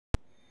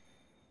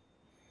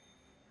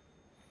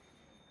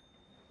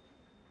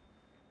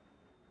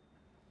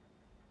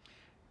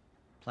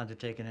Plan to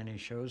take in any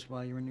shows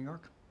while you're in New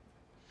York?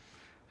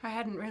 I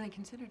hadn't really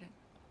considered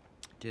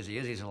it. Dizzy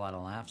Izzy's a lot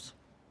of laughs.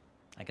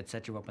 I could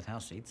set you up with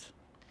house seats.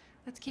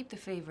 Let's keep the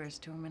favors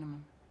to a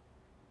minimum.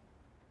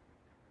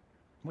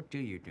 What do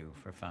you do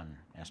for fun,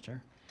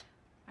 Esther?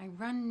 I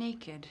run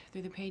naked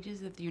through the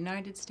pages of the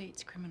United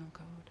States Criminal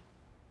Code.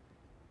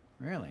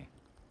 Really?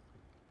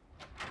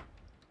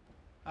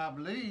 I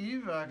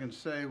believe I can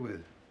say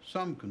with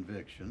some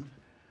conviction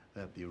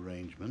that the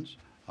arrangements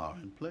are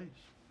in place.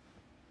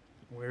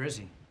 Where is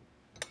he?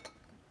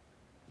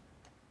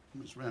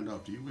 Miss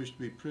Randolph, do you wish to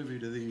be privy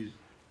to these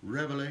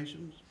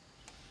revelations?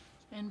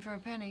 In for a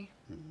penny.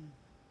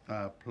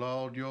 I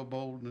applaud your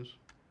boldness.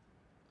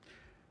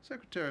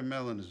 Secretary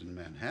Mellon is in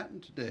Manhattan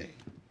today,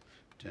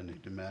 attending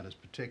to matters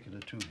particular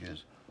to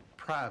his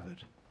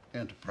private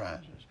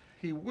enterprises.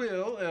 He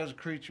will, as a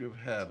creature of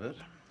habit,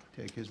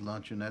 take his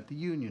luncheon at the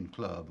Union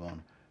Club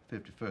on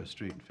 51st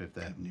Street and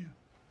 5th Avenue.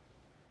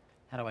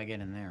 How do I get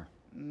in there?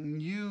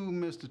 You,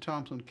 Mr.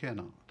 Thompson,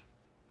 cannot.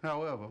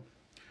 However,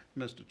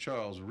 Mr.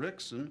 Charles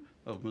Rickson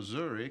of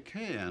Missouri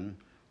can,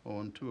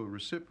 owing to a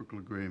reciprocal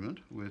agreement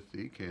with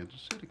the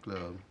Kansas City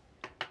Club.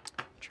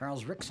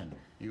 Charles Rickson.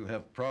 You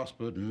have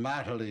prospered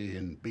mightily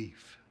in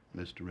beef,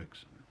 Mr.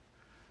 Rickson,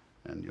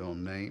 and your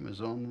name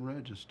is on the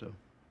register.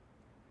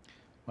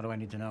 What do I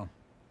need to know?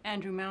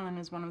 Andrew Mellon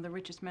is one of the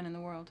richest men in the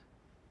world.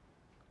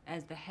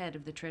 As the head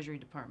of the Treasury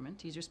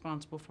Department, he's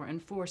responsible for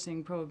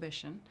enforcing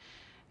prohibition,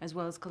 as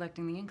well as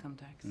collecting the income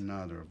tax.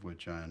 Neither of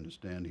which I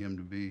understand him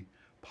to be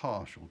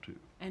partial to.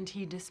 And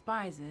he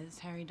despises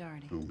Harry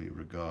Darty. Whom he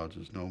regards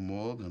as no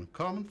more than a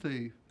common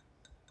thief,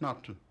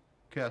 not to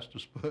cast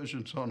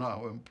aspersions on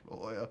our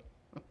employer.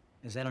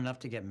 Is that enough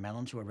to get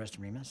Mellon to arrest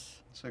Remus?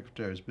 The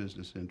Secretary's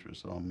business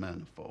interests are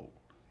manifold.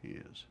 He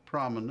is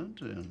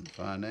prominent in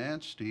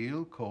finance,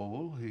 steel,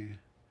 coal. He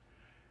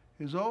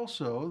is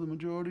also the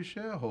majority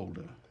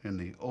shareholder in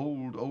the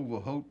old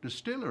Overholt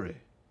Distillery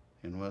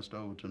in West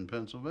Overton,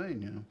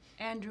 Pennsylvania.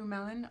 Andrew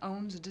Mellon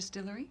owns a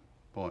distillery?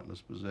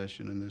 Pointless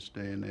possession in this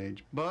day and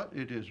age. But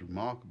it is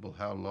remarkable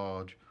how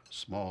large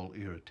small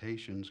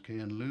irritations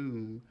can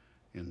loom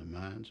in the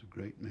minds of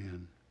great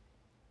men.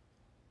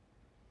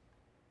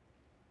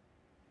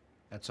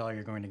 That's all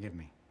you're going to give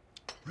me?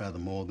 Rather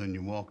more than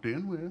you walked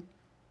in with.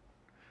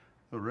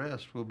 The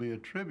rest will be a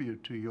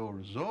tribute to your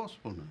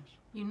resourcefulness.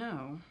 You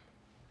know,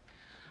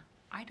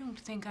 I don't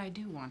think I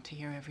do want to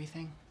hear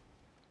everything.